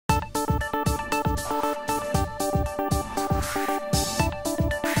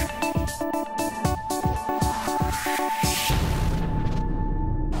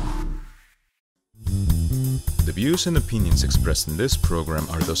views and opinions expressed in this program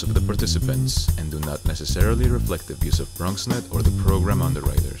are those of the participants and do not necessarily reflect the views of BronxNet or the program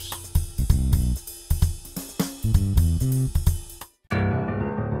underwriters.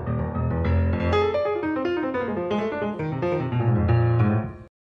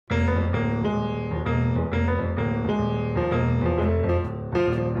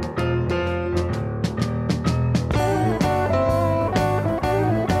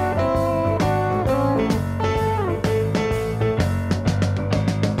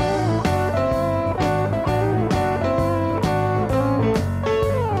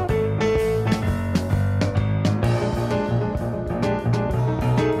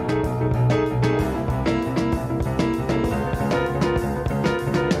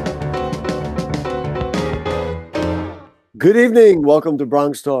 Good evening. Welcome to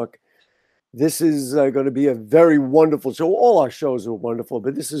Bronx Talk. This is going to be a very wonderful show. All our shows are wonderful,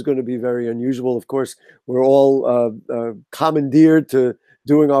 but this is going to be very unusual. Of course, we're all commandeered to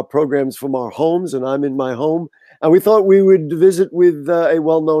doing our programs from our homes, and I'm in my home. And we thought we would visit with a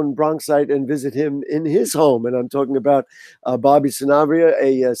well-known Bronxite and visit him in his home. And I'm talking about Bobby Sanabria,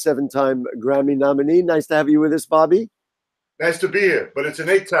 a seven-time Grammy nominee. Nice to have you with us, Bobby. Nice to be here, but it's an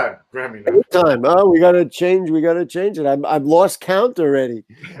 8-time Grammy. Eight-time. Oh, we got to change it. I've lost count already.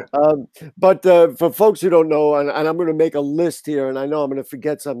 But for folks who don't know, and I'm going to make a list here, and I know I'm going to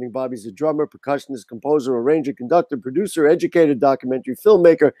forget something. Bobby's a drummer, percussionist, composer, arranger, conductor, producer, educator, documentary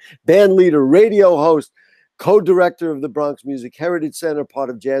filmmaker, band leader, radio host, co-director of the Bronx Music Heritage Center, part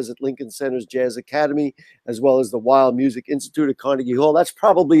of Jazz at Lincoln Center's Jazz Academy, as well as the Wild Music Institute at Carnegie Hall. That's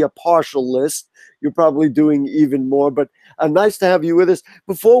probably a partial list. You're probably doing even more, but nice to have you with us.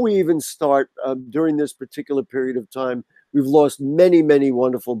 Before we even start, during this particular period of time, we've lost many, many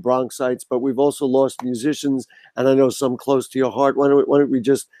wonderful Bronxites, but we've also lost musicians, and I know some close to your heart. Why don't we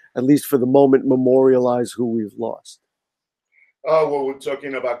just, at least for the moment, memorialize who we've lost? Well, we're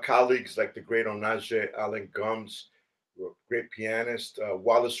talking about colleagues like the great Onaje Allen Gums, great pianist,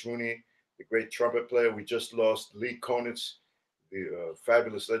 Wallace Rooney, the great trumpet player. We just lost Lee Konitz, the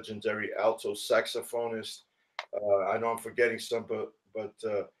fabulous, legendary alto saxophonist. I know I'm forgetting some, but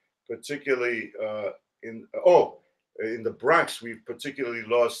particularly in the Bronx, we've particularly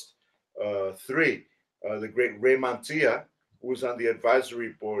lost three. The great Ray Mantilla, who was on the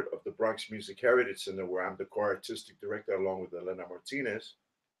advisory board of the Bronx Music Heritage Center, where I'm the co-artistic director along with Elena Martinez.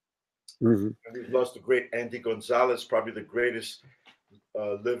 Mm-hmm. And we've lost the great Andy Gonzalez, probably the greatest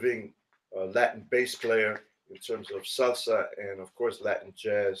living Latin bass player in terms of salsa and, of course, Latin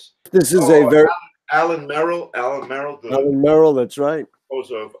jazz. This is a very... Alan Merrill. Alan Merrill, that's right.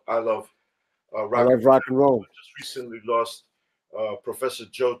 Composer of I Love Rock and Roll. Just recently lost Professor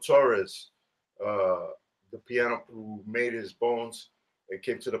Joe Torres, the piano who made his bones and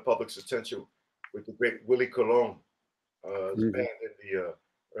came to the public's attention with the great Willie Colon, band in the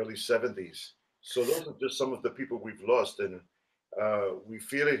early 70s. So those are just some of the people we've lost. And we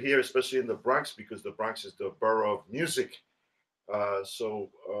feel it here, especially in the Bronx, because the Bronx is the borough of music. So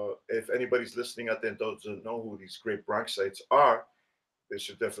if anybody's listening out there and doesn't know who these great Bronxites are, they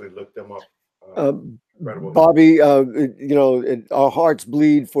should definitely look them up. Bobby, our hearts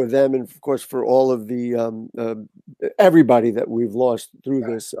bleed for them, and of course for all of the everybody that we've lost through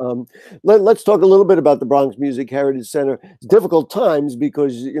this. Let's talk a little bit about the Bronx Music Heritage Center. It's difficult times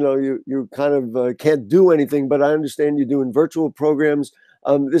because you kind of can't do anything, but I understand you're doing virtual programs.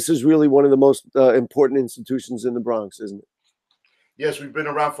 This is really one of the most important institutions in the Bronx, isn't it? Yes, we've been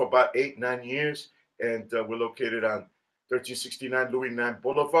around for about 8-9 years, and we're located on 1369 Louis IX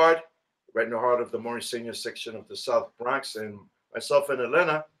Boulevard, right in the heart of the Morrisania section of the South Bronx. And myself and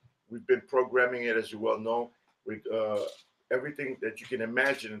Elena, we've been programming it, as you well know, with everything that you can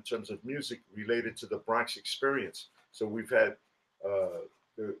imagine in terms of music related to the Bronx experience. So we've had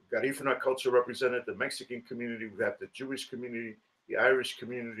the Garifuna culture represented, the Mexican community, we have the Jewish community, the Irish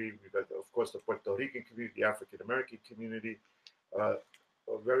community, we've got, of course, the Puerto Rican community, the African-American community,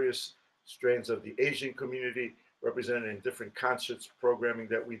 various strains of the Asian community, represented in different concerts, programming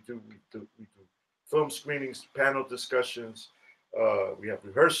that we do. We do film screenings, panel discussions. We have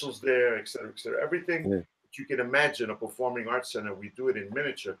rehearsals there, et cetera, et cetera. Everything that you can imagine a performing arts center, we do it in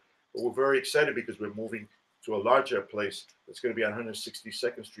miniature. But we're very excited because we're moving to a larger place that's going to be on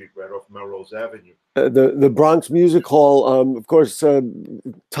 162nd Street, right off Melrose Avenue. The Bronx Music Hall, of course,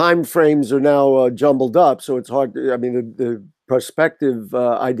 time frames are now jumbled up, so it's hard. The prospective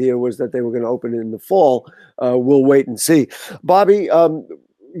idea was that they were going to open it in the fall. We'll wait and see. Bobby,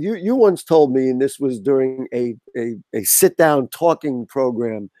 you once told me, and this was during a sit-down talking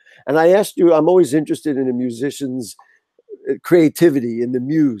program, and I asked you, I'm always interested in a musician's creativity, in the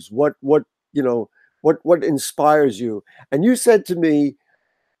muse. What what inspires you. And you said to me,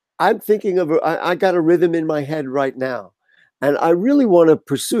 I'm thinking of, I got a rhythm in my head right now. And I really want to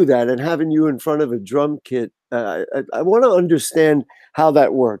pursue that. And having you in front of a drum kit, I want to understand how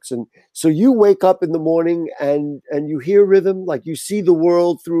that works. And so you wake up in the morning and you hear rhythm, like you see the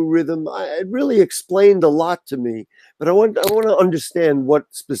world through rhythm. It really explained a lot to me. But I want to understand what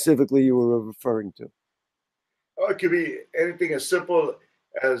specifically you were referring to. Oh, it could be anything as simple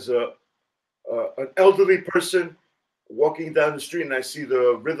as an elderly person walking down the street, and I see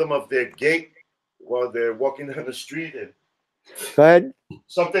the rhythm of their gait while they're walking down the street, and Go ahead.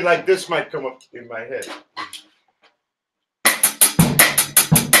 something like this might come up in my head.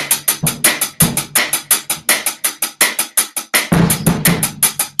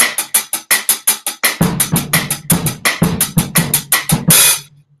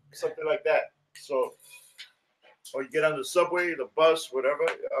 Something like that. So, or you get on the subway, the bus, whatever.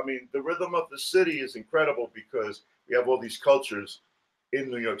 I mean, the rhythm of the city is incredible because we have all these cultures in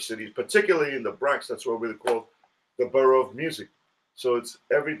New York City, particularly in the Bronx. That's what we call the borough of music. So it's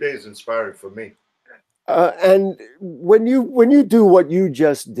every day is inspiring for me. And when you do what you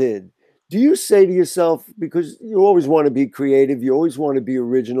just did, do you say to yourself, because you always want to be creative, you always want to be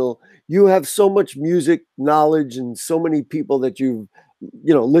original, you have so much music knowledge and so many people that you've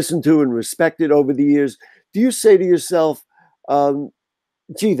listened to and respected over the years, do you say to yourself,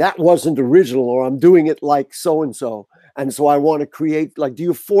 gee, that wasn't original, or I'm doing it like so and so, and so I want to create, like, do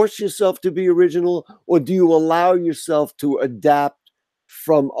you force yourself to be original, or do you allow yourself to adapt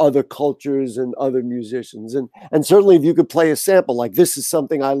from other cultures and other musicians? And certainly if you could play a sample, like, this is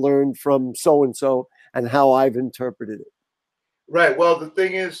something I learned from so and so and how I've interpreted it. Right. Well, the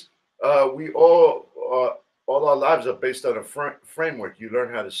thing is, we all our lives are based on a framework. You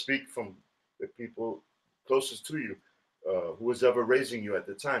learn how to speak from the people closest to you, who was ever raising you at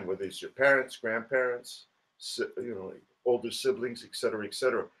the time, whether it's your parents, grandparents, older siblings, et cetera, et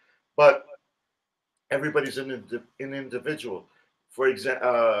cetera. But everybody's an individual. For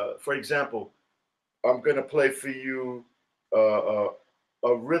example, I'm going to play for you a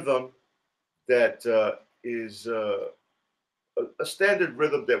rhythm that is a standard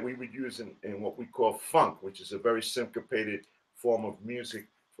rhythm that we would use in what we call funk, which is a very syncopated form of music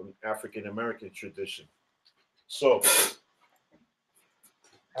from African American tradition. So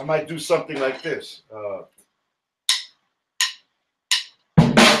I might do something like this. Okay,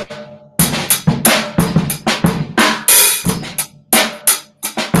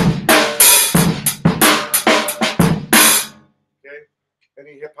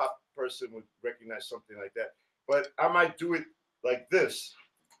 any hip hop person would recognize something like that. But I might do it like this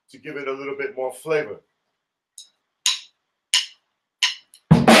to give it a little bit more flavor.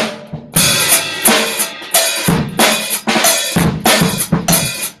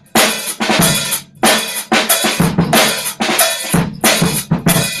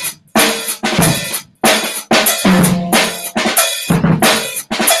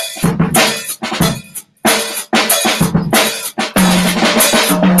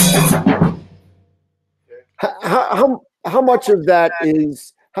 How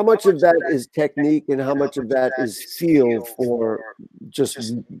much of that is technique, and how much of that is feel for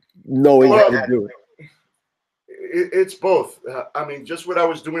just knowing how to do it? It's both. I mean, just what I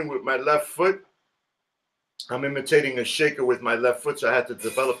was doing with my left foot, I'm imitating a shaker with my left foot, so I had to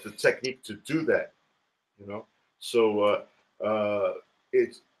develop the technique to do that. So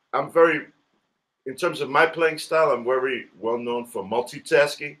I'm very, in terms of my playing style, I'm very well known for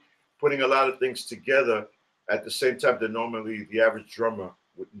multitasking, putting a lot of things together at the same time that normally the average drummer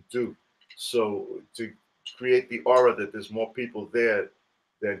wouldn't do. So to create the aura that there's more people there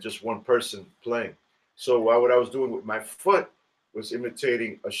than just one person playing. So what I was doing with my foot was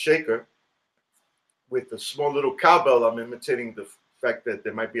imitating a shaker. With the small little cowbell, I'm imitating the fact that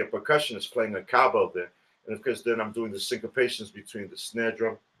there might be a percussionist playing a cowbell there. And of course, then I'm doing the syncopations between the snare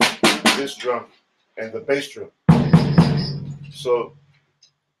drum, this drum, and the bass drum. So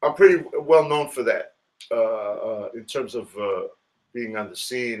I'm pretty well known for that. In terms of being on the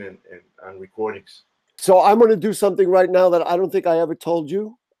scene and on recordings. So I'm going to do something right now that I don't think I ever told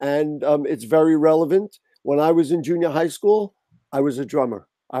you, and it's very relevant. When I was in junior high school, I was a drummer.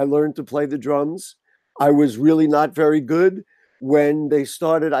 I learned to play the drums. I was really not very good. When they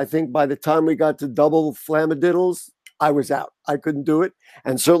started, I think by the time we got to double flamadiddles, I was out. I couldn't do it,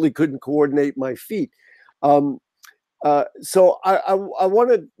 and certainly couldn't coordinate my feet. So I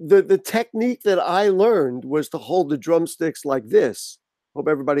wanted the technique that I learned was to hold the drumsticks like this. Hope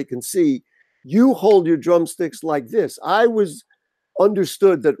everybody can see. You hold your drumsticks like this. I was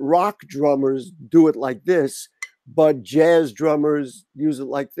understood that rock drummers do it like this, but jazz drummers use it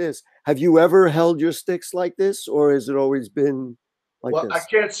like this. Have you ever held your sticks like this, or has it always been like Well, this? I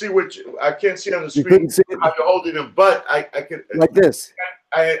can't see I can't see on the You screen couldn't see it how you're holding them, but I could like this.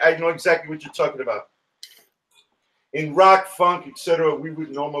 I know exactly what you're talking about. In rock, funk, etc., we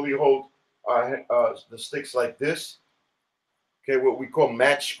would normally hold the sticks like this. Okay, what we call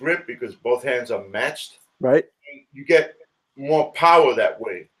match grip, because both hands are matched. Right. You get more power that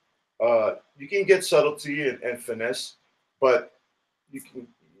way. You can get subtlety and finesse, but you can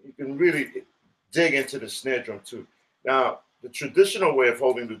really dig into the snare drum too. Now, the traditional way of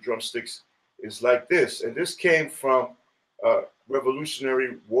holding the drumsticks is like this, and this came from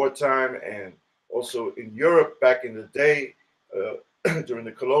Revolutionary wartime and also in Europe back in the day, during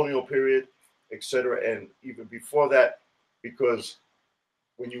the colonial period, etc., and even before that, because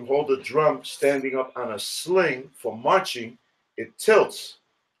when you hold a drum standing up on a sling for marching, it tilts.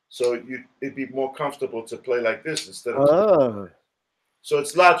 So it'd be more comfortable to play like this instead of. So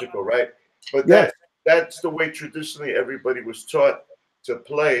it's logical, right? But yes. that's the way traditionally everybody was taught to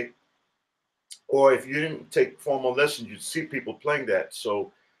play. Or if you didn't take formal lessons, you'd see people playing that.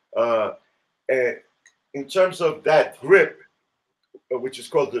 So and in terms of that grip, which is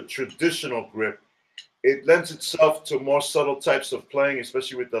called the traditional grip, it lends itself to more subtle types of playing,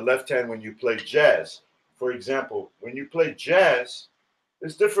 especially with the left hand when you play jazz. For example, when you play jazz,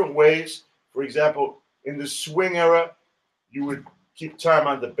 there's different ways. For example, in the swing era, you would keep time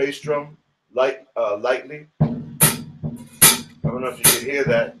on the bass drum lightly. I don't know if you can hear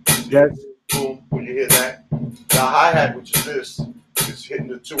that. Yes. Boom, when you hear that. The hi-hat, which is this, is hitting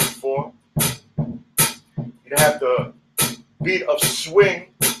the 2 and 4. You have the beat of swing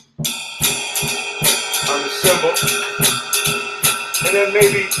on the cymbal. And then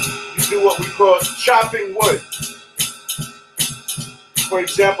maybe you do what we call chopping wood. For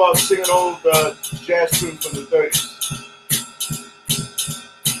example, I'll sing an old jazz tune from the 30s.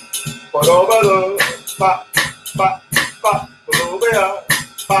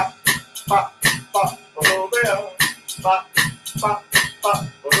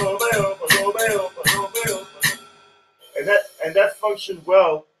 And that functioned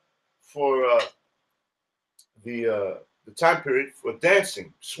well for the time period for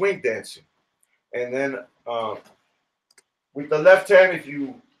dancing, swing dancing. And then with the left hand, if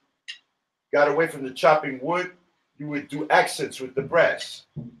you got away from the chopping wood, you would do accents with the brass.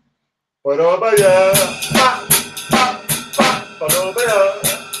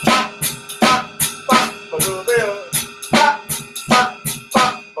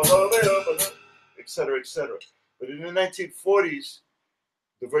 Etc., etc. But in the 1940s,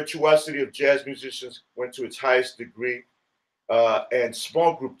 the virtuosity of jazz musicians went to its highest degree, and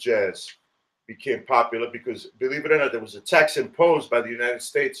small group jazz became popular because, believe it or not, there was a tax imposed by the United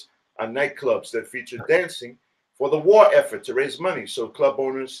States on nightclubs that featured dancing for the war effort to raise money. So club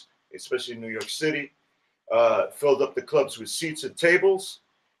owners, especially in New York City, filled up the clubs with seats and tables,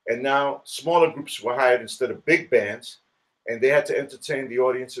 and now smaller groups were hired instead of big bands, and they had to entertain the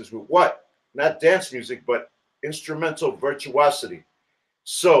audiences with what? Not dance music, but instrumental virtuosity.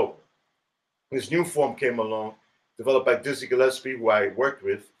 So this new form came along, developed by Dizzy Gillespie, who I worked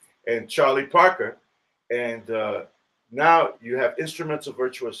with, and Charlie Parker, and now you have instrumental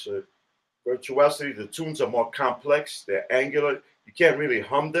virtuosity. The tunes are more complex, they're angular. You can't really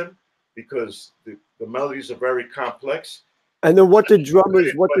hum them because the melodies are very complex. And then what did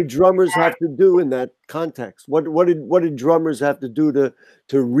drummers have to do in that context? What did drummers have to do to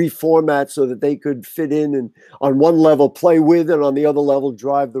reformat so that they could fit in and on one level play with and on the other level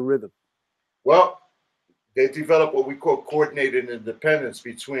drive the rhythm? Well, they developed what we call coordinated independence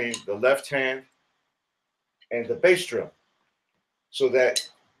between the left hand and the bass drum, so that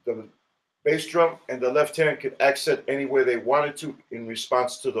the bass drum and the left hand could accent anywhere they wanted to in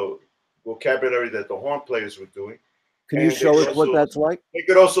response to the vocabulary that the horn players were doing. Can you show us what that's like? They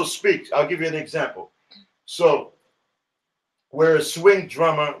could also speak. I'll give you an example. So, where a swing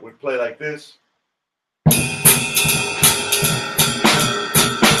drummer would play like this.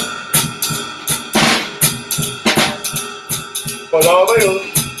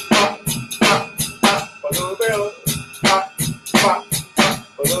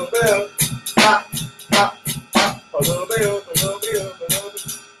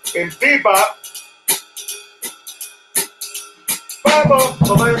 In bebop,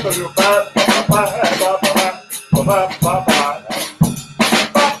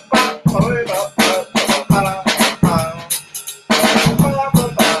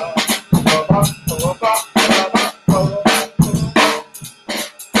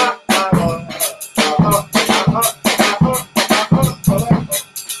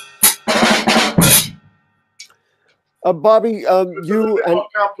 Bobby, It's a you little bit and more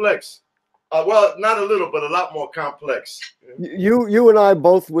complex. Well, not a little, but a lot more complex. you and I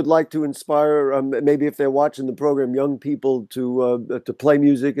both would like to inspire, maybe if they're watching the program, young people to play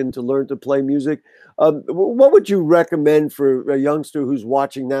music and to learn to play music. What would you recommend for a youngster who's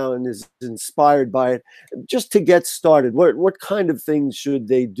watching now and is inspired by it, just to get started? What kind of things should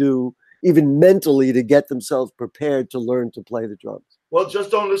they do, even mentally, to get themselves prepared to learn to play the drums? Well,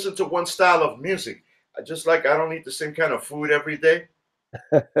 just don't listen to one style of music. I don't eat the same kind of food every day.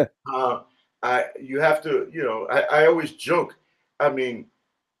 You have to, I always joke. I mean,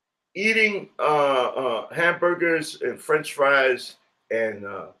 eating hamburgers and French fries and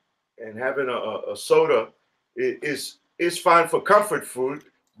having a soda is fine for comfort food,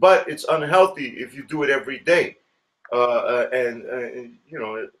 but it's unhealthy if you do it every day. And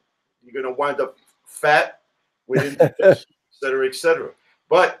you're gonna wind up fat with indigestion, et cetera, et cetera.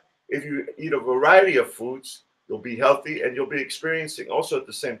 But if you eat a variety of foods, you'll be healthy and you'll be experiencing also at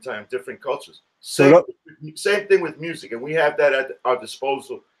the same time different cultures. Same thing with music, and we have that at our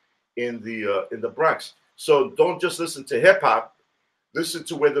disposal in the Bronx. So don't just listen to hip hop. Listen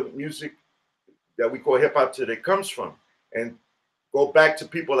to where the music that we call hip hop today comes from, and go back to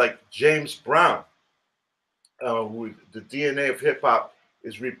people like James Brown, who the DNA of hip hop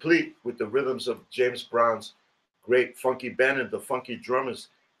is replete with the rhythms of James Brown's great funky band and the funky drummers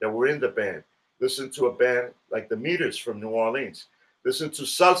that were in the band. Listen to a band like the Meters from New Orleans. Listen to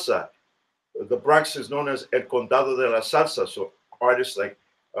salsa. The Bronx is known as El Condado de la Salsa. So artists like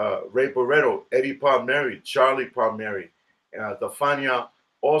Ray Barretto, Eddie Palmieri, Charlie Palmieri, the Fania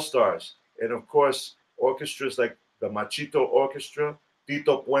All-Stars, and of course, orchestras like the Machito Orchestra,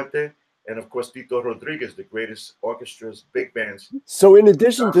 Tito Puente, and of course, Tito Rodriguez, the greatest orchestras, big bands. So in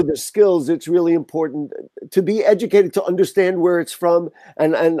addition to the skills, it's really important to be educated, to understand where it's from.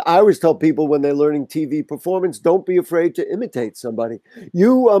 And I always tell people when they're learning TV performance, don't be afraid to imitate somebody.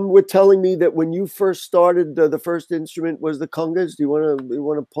 You were telling me that when you first started, the first instrument was the congas. Do you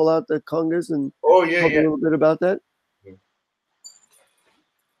want to pull out the congas and talk a little bit about that?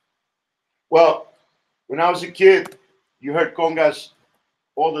 Well, when I was a kid, you heard congas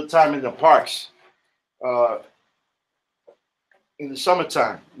all the time in the parks, in the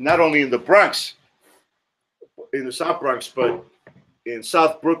summertime, not only in the Bronx, in the South Bronx, but in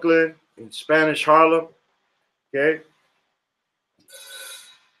South Brooklyn, in Spanish Harlem, okay?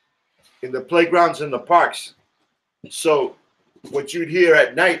 In the playgrounds in the parks. So what you'd hear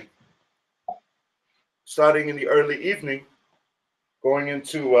at night, starting in the early evening, going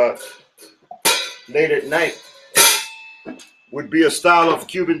into late at night, would be a style of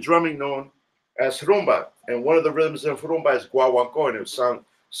Cuban drumming known as rumba. And one of the rhythms of rumba is guaguancó, and it would sound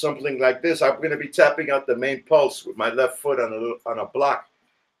something like this. I'm going to be tapping out the main pulse with my left foot on a block.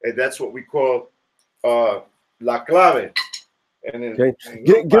 And that's what we call la clave. And then,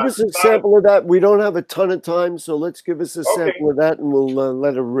 give us a sample of that. We don't have a ton of time, so let's give us a sample of that and we'll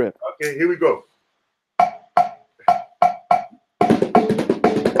let it rip. Okay, here we go.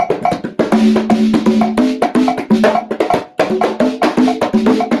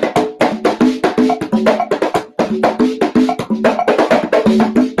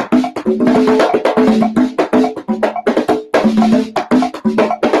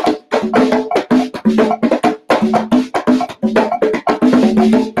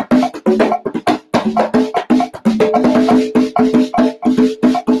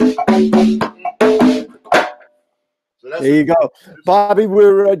 There you go, Bobby.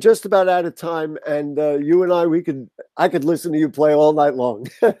 We're just about out of time, and you and I could listen to you play all night long.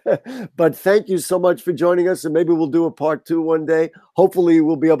 But thank you so much for joining us, and maybe we'll do a part 2 one day. Hopefully,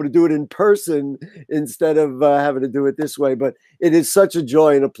 we'll be able to do it in person instead of having to do it this way. But it is such a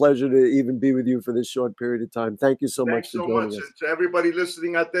joy and a pleasure to even be with you for this short period of time. Thank you so much for joining us. And to everybody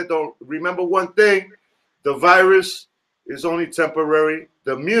listening out there, don't remember one thing: the virus is only temporary.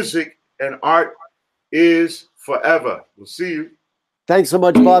 The music and art is forever. We'll see you. Thanks so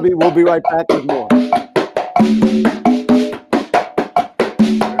much, Bobby. We'll be right back with more.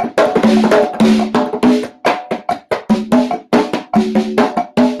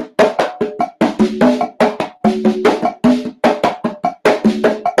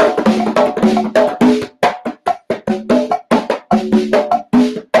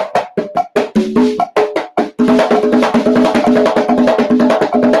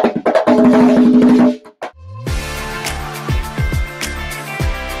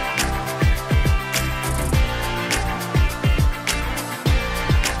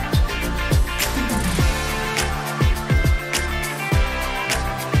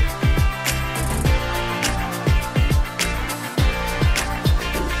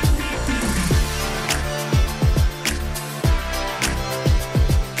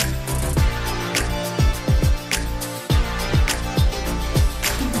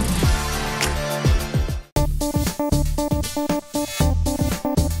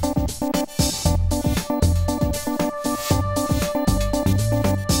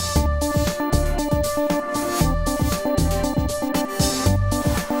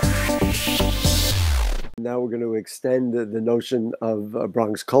 now we're going to extend the notion of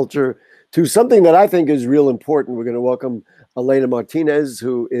Bronx culture to something that I think is real important. We're going to welcome Elena Martinez,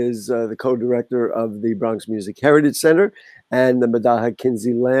 who is the co-director of the Bronx Music Heritage Center, and the Madaha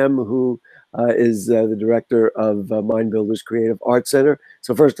Kinsey-Lamb, who is the director of Mind Builders Creative Arts Center.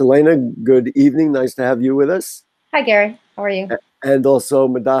 So first, Elena, good evening. Nice to have you with us. Hi, Gary. How are you? And also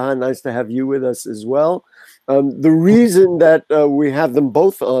Madaha, nice to have you with us as well. The reason that we have them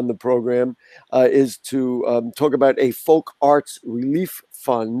both on the program is to talk about a folk arts relief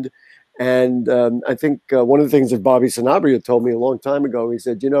fund. And I think one of the things that Bobby Sanabria told me a long time ago, he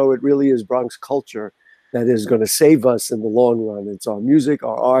said, you know, it really is Bronx culture that is going to save us in the long run. It's our music,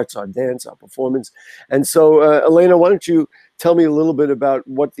 our arts, our dance, our performance. And so, Elena, why don't you tell me a little bit about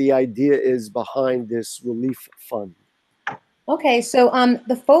what the idea is behind this relief fund? Okay, so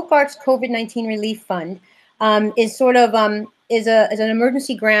the Folk Arts COVID-19 Relief Fund is sort of is an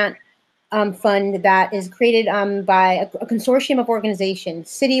emergency grant fund that is created by a consortium of organizations: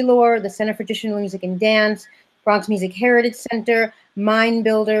 City Lore, the Center for Traditional Music and Dance, Bronx Music Heritage Center, Mind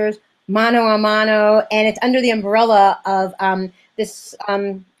Builders, Mano a Mano, and it's under the umbrella of this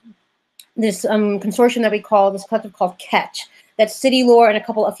consortium that we call, this collective called Catch, that City Lore and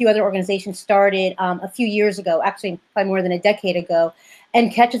a few other organizations started a few years ago, actually probably more than a decade ago.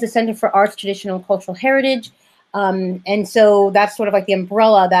 And Catch is the Center for Arts, Traditional, and Cultural Heritage. And so that's sort of like the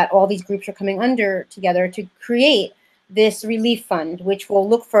umbrella that all these groups are coming under together to create this relief fund, which will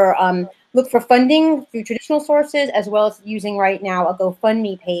look for funding through traditional sources, as well as using right now a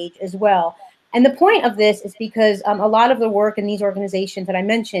GoFundMe page as well. And the point of this is because a lot of the work in these organizations that I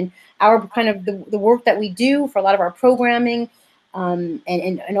mentioned, our kind of the work that we do for a lot of our programming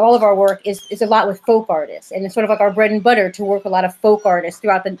and all of our work is a lot with folk artists, and it's sort of like our bread and butter to work with a lot of folk artists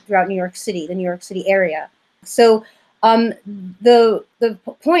throughout New York City, the New York City area. So the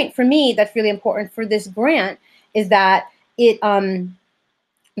point for me that's really important for this grant is that it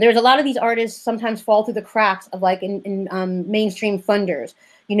there's a lot of these artists sometimes fall through the cracks of like in mainstream funders.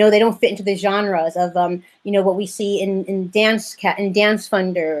 You know, they don't fit into the genres of you know, what we see in dance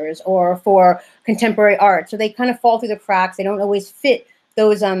funders or for contemporary art. So they kind of fall through the cracks. They don't always fit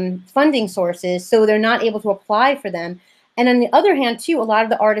those funding sources, so they're not able to apply for them. And on the other hand, too, a lot of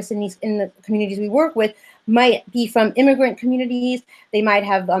the artists in the communities we work with might be from immigrant communities. They might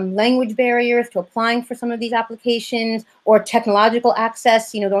have language barriers to applying for some of these applications, or technological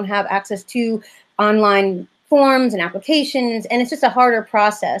access, you know, don't have access to online forms and applications, and it's just a harder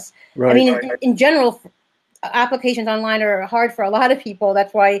process. Right. I mean, in general, applications online are hard for a lot of people.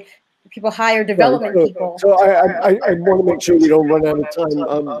 That's why people hire development people. So I want to make sure we don't run out of time.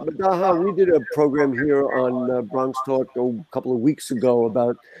 Madaha, we did a program here on Bronx Talk a couple of weeks ago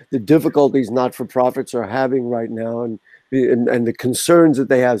about the difficulties not-for-profits are having right now, and the concerns that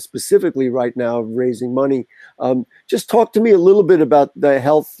they have specifically right now of raising money. Just talk to me a little bit about the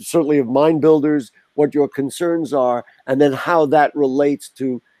health, certainly of Mind Builders, what your concerns are, and then how that relates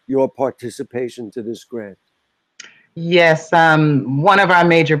to your participation to this grant. Yes, one of our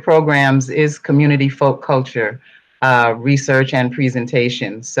major programs is community folk culture research and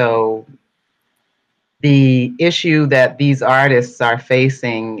presentation. So the issue that these artists are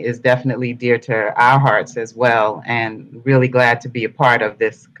facing is definitely dear to our hearts as well, and really glad to be a part of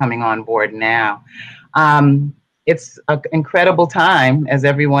this coming on board now. It's an incredible time, as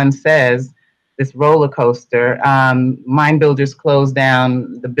everyone says, this roller coaster. Mind Builders closed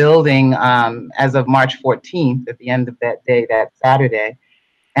down the building as of March 14th, at the end of that day, that Saturday.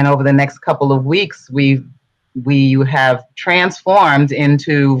 And over the next couple of weeks, we have transformed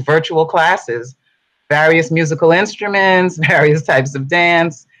into virtual classes, various musical instruments, various types of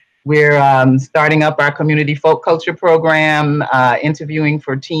dance. We're starting up our community folk culture program, interviewing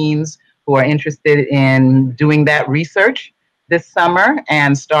for teens who are interested in doing that research this summer,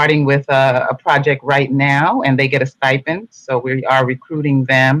 and starting with a project right now, and they get a stipend. So we are recruiting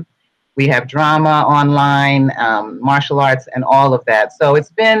them. We have drama online, martial arts, and all of that. So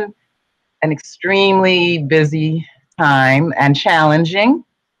it's been an extremely busy time, and challenging,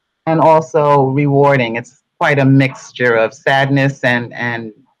 and also rewarding. It's quite a mixture of sadness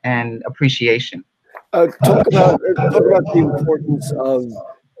and appreciation. Talk about the importance of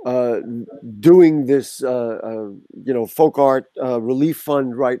doing this, you know, folk art relief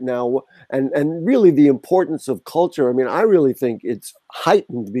fund right now, and really the importance of culture. I mean, I really think it's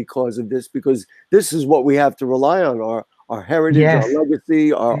heightened because of this, because this is what we have to rely on, our heritage, yes, our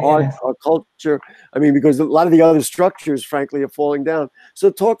legacy, our yes, art, our culture. I mean, because a lot of the other structures, frankly, are falling down. So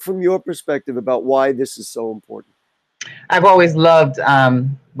talk from your perspective about why this is so important. I've always loved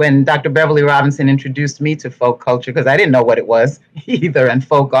when Dr. Beverly Robinson introduced me to folk culture, because I didn't know what it was either, and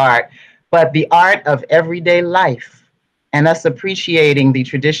folk art. but the art of everyday life, and us appreciating the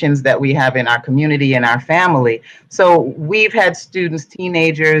traditions that we have in our community and our family. So we've had students,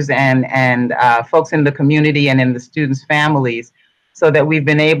 teenagers, and folks in the community and in the students' families, so that we've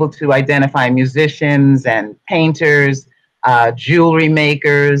been able to identify musicians and painters, jewelry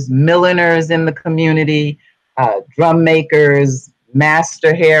makers, milliners in the community, drum makers,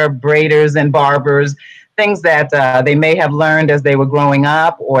 master hair braiders and barbers, things that they may have learned as they were growing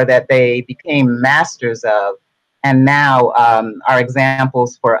up or that they became masters of, and now are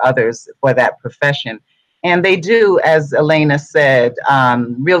examples for others for that profession. And they do, as Elena said,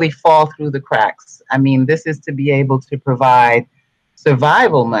 really fall through the cracks. I mean, this is to be able to provide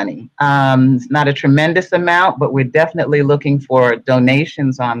survival money. It's not a tremendous amount, but we're definitely looking for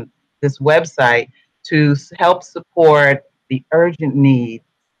donations on this website to help support the urgent need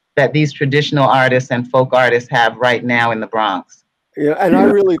that these traditional artists and folk artists have right now in the Bronx. Yeah, and I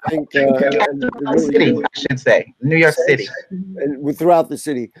really think, City, I should say, New York City, and throughout the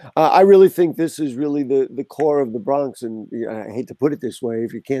city, I really think this is really the core of the Bronx. And I hate to put it this way,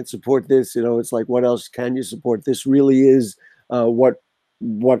 if you can't support this, it's like, what else can you support? This really is what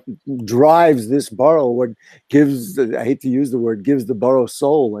drives this borough, what gives, I hate to use the word, gives the borough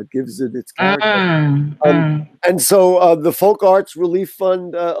soul, it gives it its character. And so the Folk Arts Relief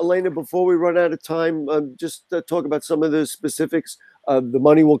Fund, Elena, before we run out of time, just talk about some of the specifics. The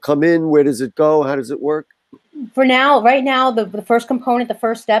money will come in, where does it go, how does it work? For now, right now, the first component, the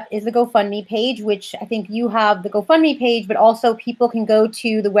first step is the GoFundMe page, which I think you have the GoFundMe page, but also people can go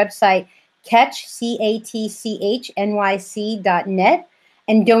to the website catch, CATCHNYC.net,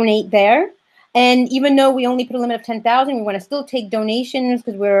 and donate there. And even though we only put a limit of 10,000, we want to still take donations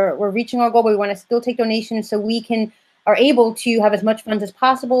because we're reaching our goal, but we want to still take donations so we are able to have as much funds as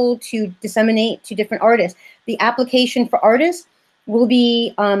possible to disseminate to different artists. The application for artists will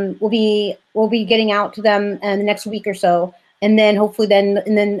be getting out to them in the next week or so, and then hopefully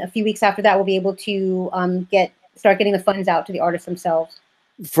then a few weeks after that we'll be able to start getting the funds out to the artists themselves.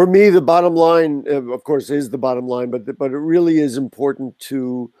 For me, the bottom line, of course, is the bottom line, but it really is important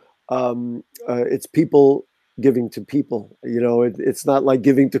to it's people giving to people. It's not like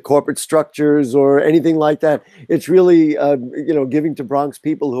giving to corporate structures or anything like that. It's really giving to Bronx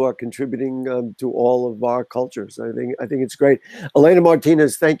people who are contributing to all of our cultures. I think it's great. Elena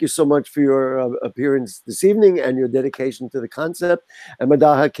Martinez, thank you so much for your appearance this evening and your dedication to the concept. And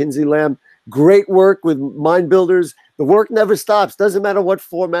Madaha, Kinsey-Lamb, great work with Mind Builders. The work never stops. Doesn't matter what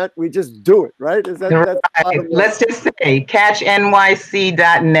format, we just do it, right? Right. Let's just say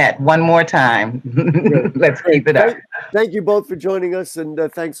catchnyc.net one more time. Let's keep it up. Thank you both for joining us, and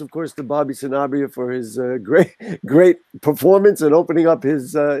thanks, of course, to Bobby Sanabria for his great performance and opening up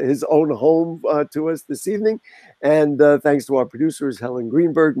his own home to us this evening. And thanks to our producers, Helen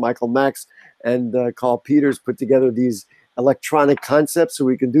Greenberg, Michael Max, and Carl Peters, put together these electronic concepts so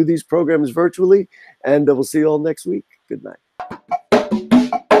we can do these programs virtually. And we'll see you all next week. Good night.